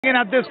In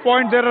at this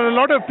point, there are a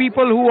lot of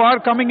people who are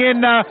coming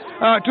in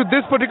to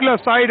this particular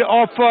side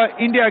of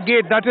India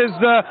Gate. That is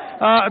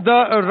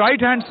the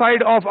right-hand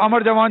side of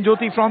Amar Jawan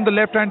Jyoti from the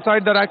left-hand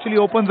side that actually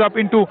opens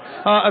up into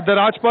the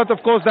Rajpath.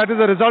 Of course, that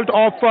is a result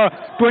of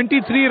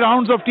 23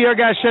 rounds of tear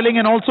gas shelling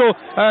and also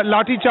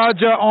lathi charge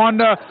on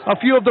a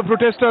few of the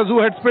protesters who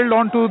had spilled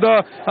onto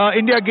the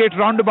India Gate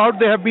roundabout.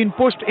 They have been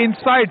pushed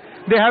inside.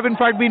 They have in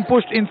fact been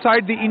pushed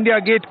inside the India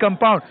Gate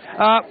compound.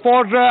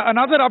 For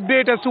another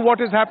update as to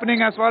what is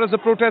happening as far as the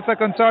protests are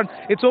concerned,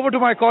 it's over to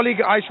my colleague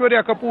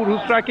Aishwarya Kapoor,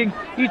 who's tracking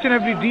each and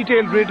every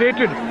detail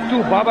related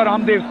to Baba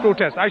Ramdev's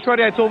protest.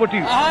 Aishwarya, it's over to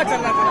you.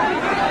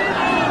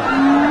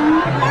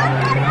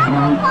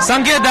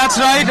 Sanket, that's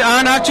right,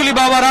 and actually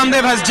Baba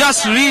Ramdev has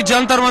just reached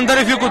Jantar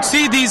Mantar. If you could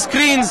see these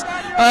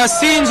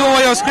scenes over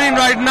your screen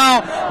right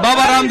now,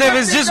 Baba Ramdev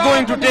is just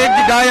going to take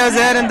the Daya's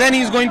air and then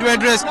he's going to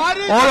address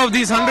all of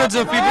these hundreds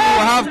of people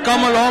who have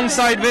come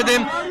alongside with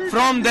him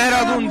from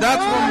Dehradun. That's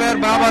from where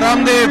Baba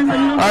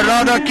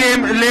Ramdev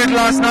came late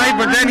last night,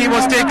 but then he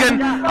was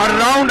taken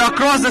around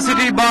across the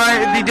city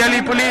by the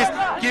Delhi police,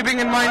 keeping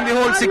in mind the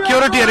whole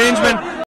security arrangement.